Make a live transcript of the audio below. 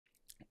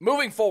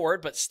Moving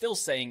forward, but still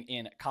staying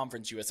in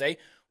Conference USA,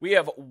 we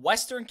have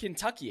Western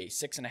Kentucky, a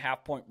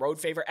 6.5-point road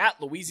favorite at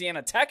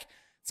Louisiana Tech.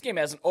 This game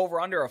has an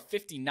over-under of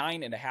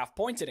 59.5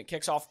 points, and it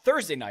kicks off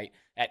Thursday night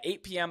at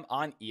 8 p.m.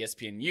 on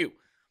ESPNU.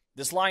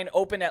 This line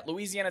opened at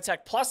Louisiana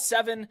Tech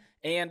 +7,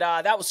 and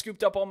that was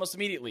scooped up almost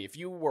immediately. If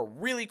you were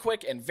really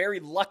quick and very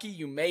lucky,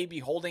 you may be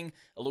holding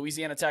a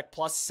Louisiana Tech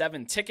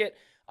 +7 ticket.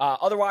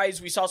 Otherwise,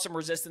 we saw some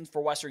resistance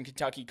for Western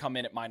Kentucky come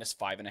in at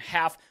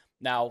 -5.5.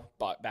 Now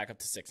back up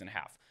to 6.5.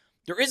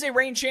 There is a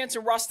rain chance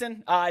in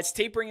Ruston. It's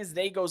tapering as the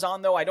day goes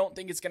on, though. I don't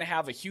think it's going to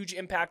have a huge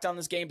impact on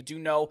this game, but do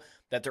know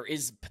that there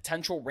is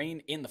potential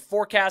rain in the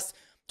forecast.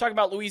 Talking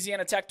about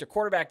Louisiana Tech, their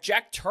quarterback,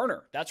 Jack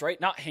Turner. That's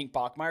right, not Hank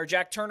Bachmeier.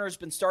 Jack Turner has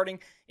been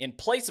starting in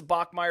place of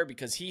Bachmeier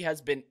because he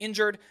has been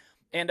injured.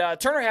 And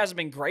Turner hasn't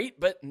been great,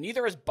 but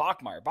neither has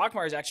Bachmeier.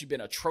 Bachmeier has actually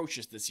been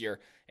atrocious this year,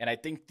 and I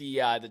think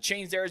the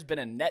change there has been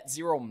a net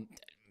zero,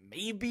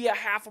 maybe a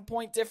half a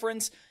point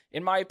difference,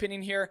 in my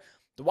opinion here.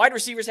 The wide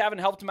receivers haven't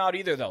helped him out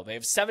either, though. They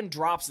have 7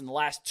 drops in the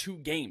last 2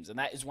 games, and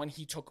that is when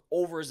he took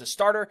over as a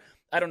starter.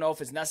 I don't know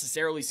if it's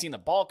necessarily seen the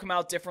ball come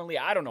out differently.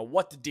 I don't know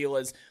what the deal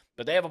is,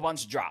 but they have a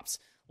bunch of drops.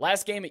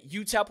 Last game at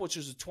UTEP, which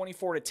was a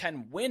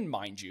 24-10 win,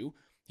 mind you,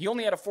 he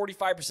only had a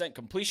 45%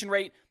 completion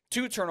rate,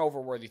 2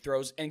 turnover-worthy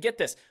throws, and get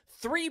this,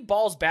 3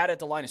 balls batted at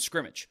the line of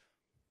scrimmage.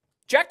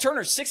 Jack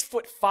Turner's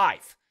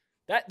 6'5".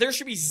 There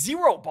should be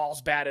 0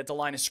 balls batted at the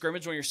line of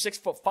scrimmage when you're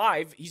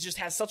 6'5". He just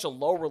has such a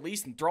low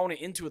release and throwing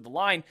it into the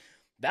line.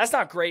 That's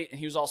not great, and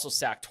he was also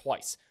sacked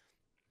twice.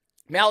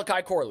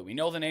 Malachi Corley, we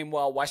know the name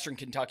well, Western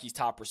Kentucky's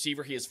top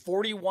receiver. He has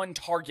 41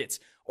 targets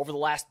over the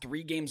last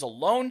 3 games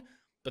alone,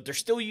 but they're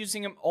still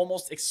using him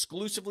almost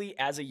exclusively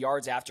as a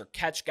yards after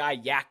catch guy,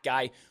 yak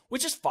guy,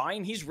 which is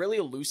fine. He's really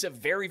elusive,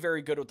 very,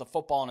 very good with the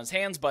football in his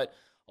hands, but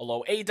a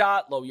low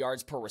ADOT, low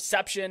yards per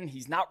reception.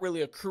 He's not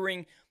really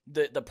accruing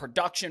the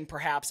production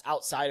perhaps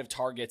outside of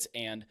targets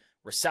and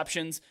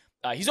receptions.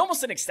 He's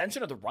almost an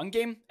extension of the run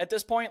game at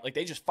this point. Like,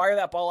 they just fire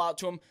that ball out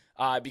to him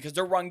because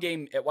their run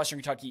game at Western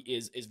Kentucky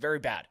is very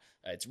bad.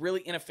 It's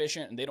really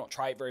inefficient, and they don't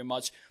try it very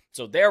much.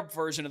 So their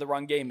version of the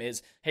run game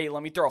is, hey,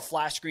 let me throw a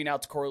flash screen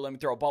out to Corley, let me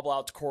throw a bubble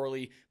out to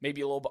Corley,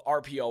 maybe a little bit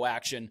RPO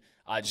action.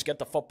 Just get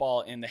the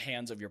football in the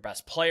hands of your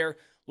best player.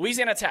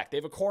 Louisiana Tech, they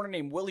have a corner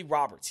named Willie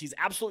Roberts. He's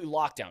absolutely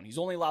locked down. He's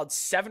only allowed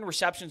 7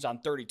 receptions on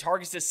 30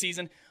 targets this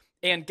season.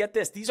 And get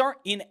this, these aren't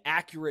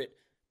inaccurate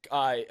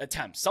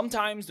attempts.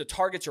 Sometimes the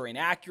targets are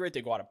inaccurate.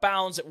 They go out of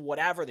bounds,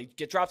 whatever. They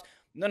get dropped.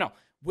 No.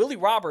 Willie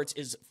Roberts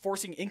is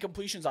forcing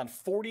incompletions on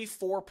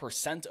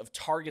 44% of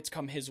targets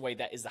come his way.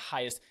 That is the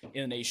highest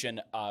in the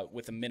nation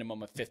with a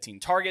minimum of 15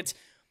 targets.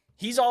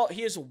 He is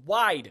a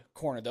wide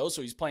corner, though,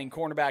 so he's playing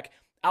cornerback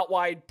out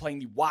wide, playing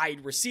the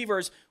wide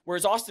receivers,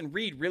 whereas Austin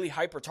Reed really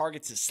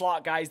hyper-targets his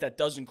slot guys. That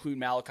does include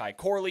Malachi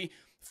Corley.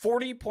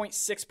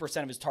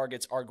 40.6% of his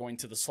targets are going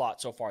to the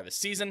slot so far this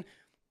season.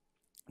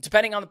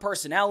 Depending on the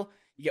personnel,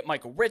 you get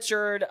Michael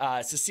Richard,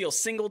 Cecile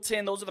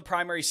Singleton. Those are the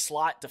primary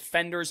slot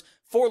defenders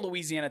for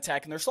Louisiana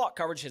Tech, and their slot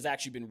coverage has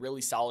actually been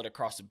really solid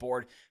across the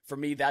board. For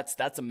me, that's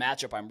a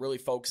matchup I'm really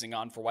focusing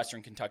on for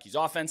Western Kentucky's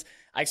offense.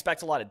 I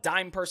expect a lot of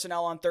dime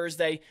personnel on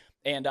Thursday,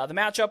 and the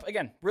matchup,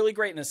 again, really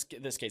great in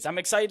this case. I'm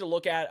excited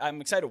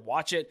to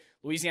watch it.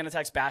 Louisiana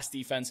Tech's pass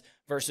defense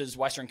versus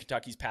Western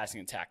Kentucky's passing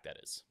attack, that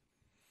is.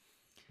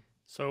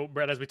 So,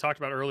 Brett, as we talked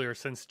about earlier,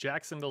 since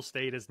Jacksonville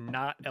State is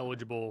not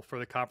eligible for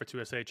the Conference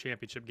USA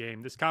championship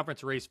game, this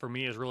conference race for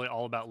me is really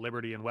all about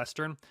Liberty and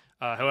Western.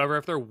 However,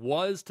 if there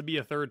was to be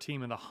a third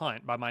team in the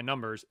hunt, by my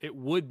numbers, it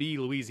would be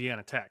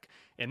Louisiana Tech.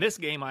 In this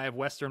game, I have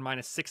Western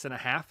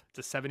 -6.5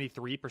 to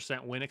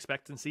 73% win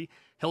expectancy.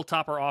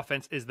 Hilltopper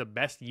offense is the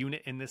best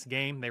unit in this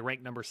game. They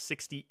rank number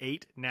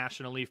 68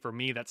 nationally. For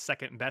me, that's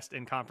second best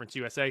in Conference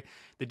USA.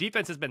 The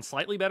defense has been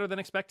slightly better than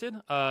expected.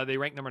 They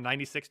rank number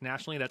 96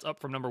 nationally. That's up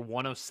from number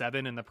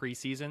 107 in the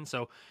preseason.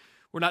 So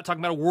we're not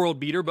talking about a world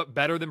beater, but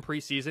better than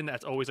preseason.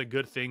 That's always a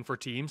good thing for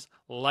teams.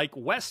 Like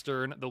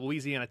Western, the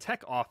Louisiana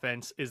Tech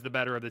offense is the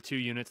better of the 2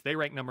 units. They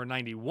rank number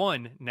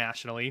 91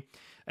 nationally.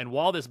 And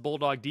while this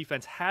Bulldog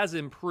defense has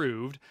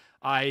improved,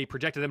 I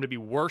projected them to be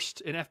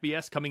worst in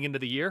FBS coming into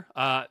the year.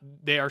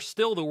 They are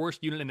still the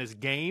worst unit in this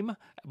game,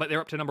 but they're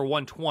up to number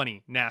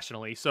 120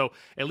 nationally. So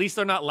at least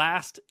they're not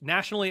last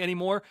nationally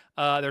anymore.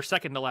 They're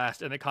second to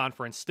last in the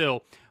conference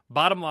still.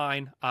 Bottom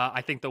line,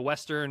 I think the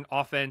Western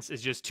offense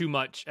is just too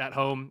much at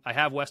home. I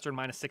have Western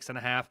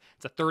 -6.5.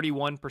 It's a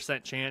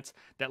 31% chance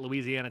that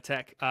Louisiana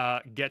Tech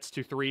gets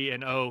to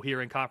 3-0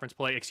 here in conference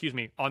play.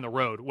 On the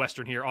road.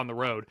 Western here on the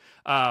road.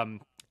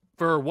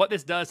 For what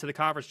this does to the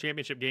conference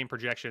championship game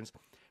projections,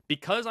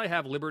 because I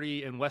have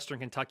Liberty and Western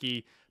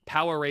Kentucky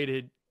power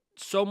rated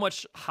so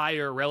much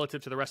higher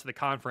relative to the rest of the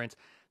conference,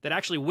 that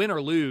actually win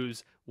or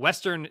lose,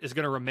 Western is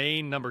going to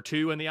remain number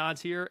 2 in the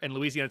odds here, and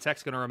Louisiana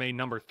Tech's going to remain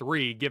number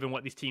 3, given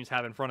what these teams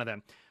have in front of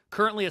them.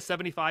 Currently a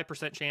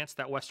 75% chance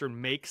that Western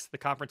makes the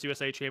Conference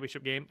USA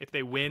championship game. If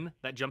they win,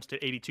 that jumps to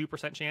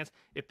 82% chance.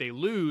 If they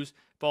lose,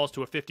 falls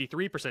to a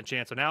 53%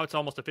 chance. So now it's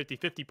almost a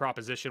 50-50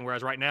 proposition,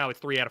 whereas right now it's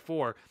 3 out of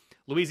 4.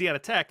 Louisiana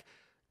Tech,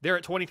 They're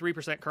at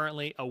 23%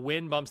 currently. A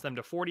win bumps them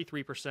to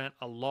 43%.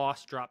 A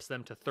loss drops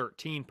them to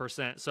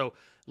 13%. So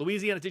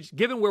Louisiana,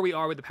 given where we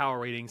are with the power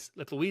ratings,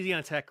 if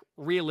Louisiana Tech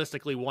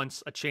realistically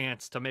wants a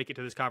chance to make it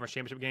to this conference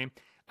championship game,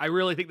 I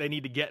really think they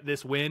need to get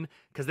this win,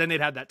 because then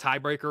they'd have that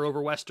tiebreaker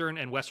over Western,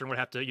 and Western would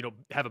have to,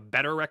 have a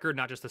better record,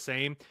 not just the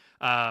same,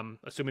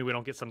 assuming we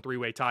don't get some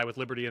three-way tie with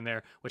Liberty in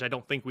there, which I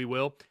don't think we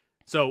will.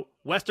 So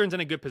Western's in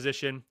a good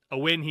position. A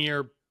win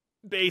here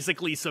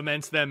basically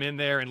cements them in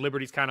there, and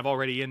Liberty's kind of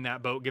already in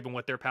that boat given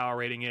what their power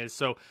rating is.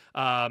 So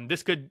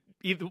this could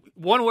either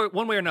one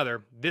way or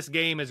another. This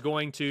game is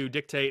going to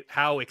dictate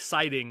how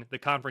exciting the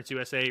Conference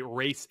USA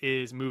race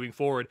is moving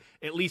forward,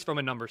 at least from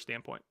a numbers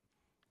standpoint.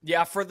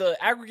 Yeah, for the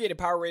aggregated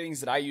power ratings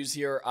that I use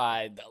here,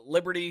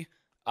 Liberty,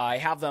 I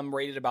have them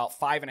rated about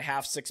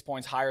 5.5, 6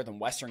 points higher than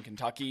Western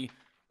Kentucky,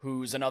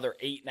 who's another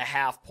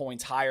 8.5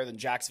 points higher than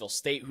Jacksonville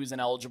State, who's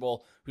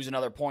ineligible, who's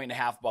another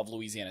 1.5 above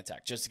Louisiana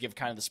Tech, just to give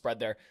kind of the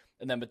spread there.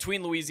 And then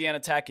between Louisiana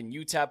Tech and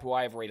UTEP, who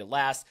I have rated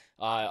last,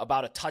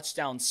 about a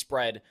touchdown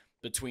spread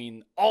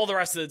between all the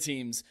rest of the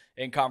teams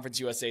in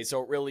Conference USA.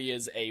 So it really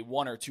is a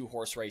 1 or 2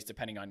 horse race,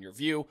 depending on your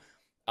view.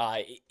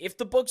 If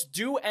the books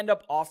do end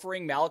up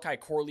offering Malachi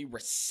Corley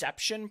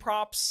reception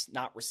props,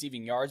 not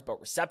receiving yards, but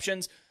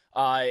receptions,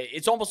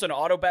 it's almost an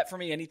auto bet for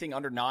me. Anything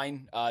under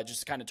 9,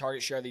 just to kind of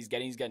target share he's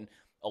getting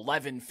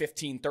 11,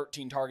 15,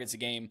 13 targets a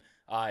game.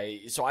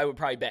 So I would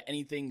probably bet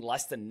anything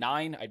less than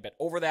 9. I'd bet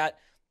over that.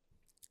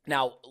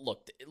 Now,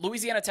 look,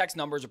 Louisiana Tech's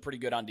numbers are pretty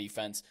good on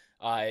defense.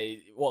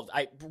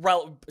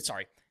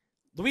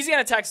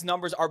 Louisiana Tech's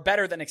numbers are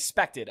better than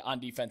expected on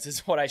defense is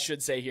what I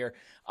should say here.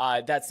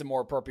 That's the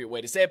more appropriate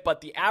way to say it. But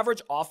the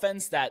average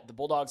offense that the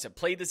Bulldogs have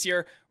played this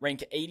year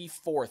ranked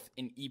 84th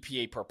in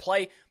EPA per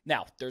play.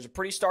 Now, there's a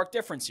pretty stark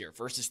difference here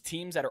versus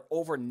teams that are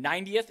over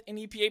 90th in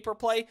EPA per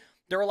play.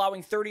 They're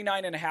allowing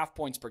 39.5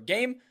 points per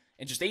game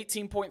and just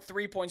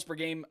 18.3 points per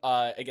game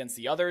against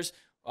the others.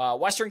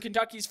 Western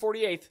Kentucky's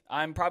 48th.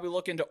 I'm probably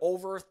looking to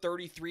over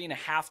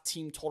 33.5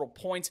 team total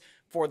points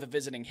for the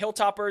visiting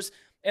Hilltoppers.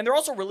 And they're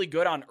also really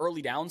good on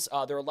early downs.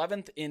 They're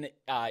 11th in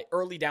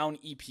early down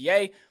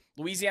EPA.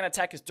 Louisiana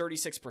Tech is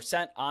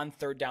 36% on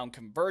third down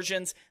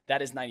conversions.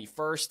 That is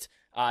 91st.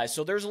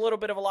 So there's a little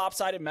bit of a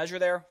lopsided measure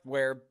there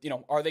where,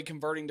 are they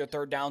converting their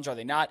third downs? Are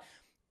they not?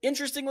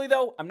 Interestingly,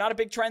 though, I'm not a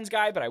big trends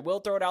guy, but I will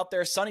throw it out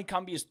there. Sonny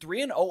Cumbie is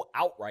 3-0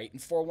 outright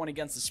and 4-1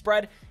 against the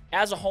spread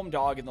as a home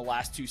dog in the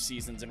last 2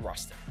 seasons in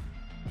Ruston.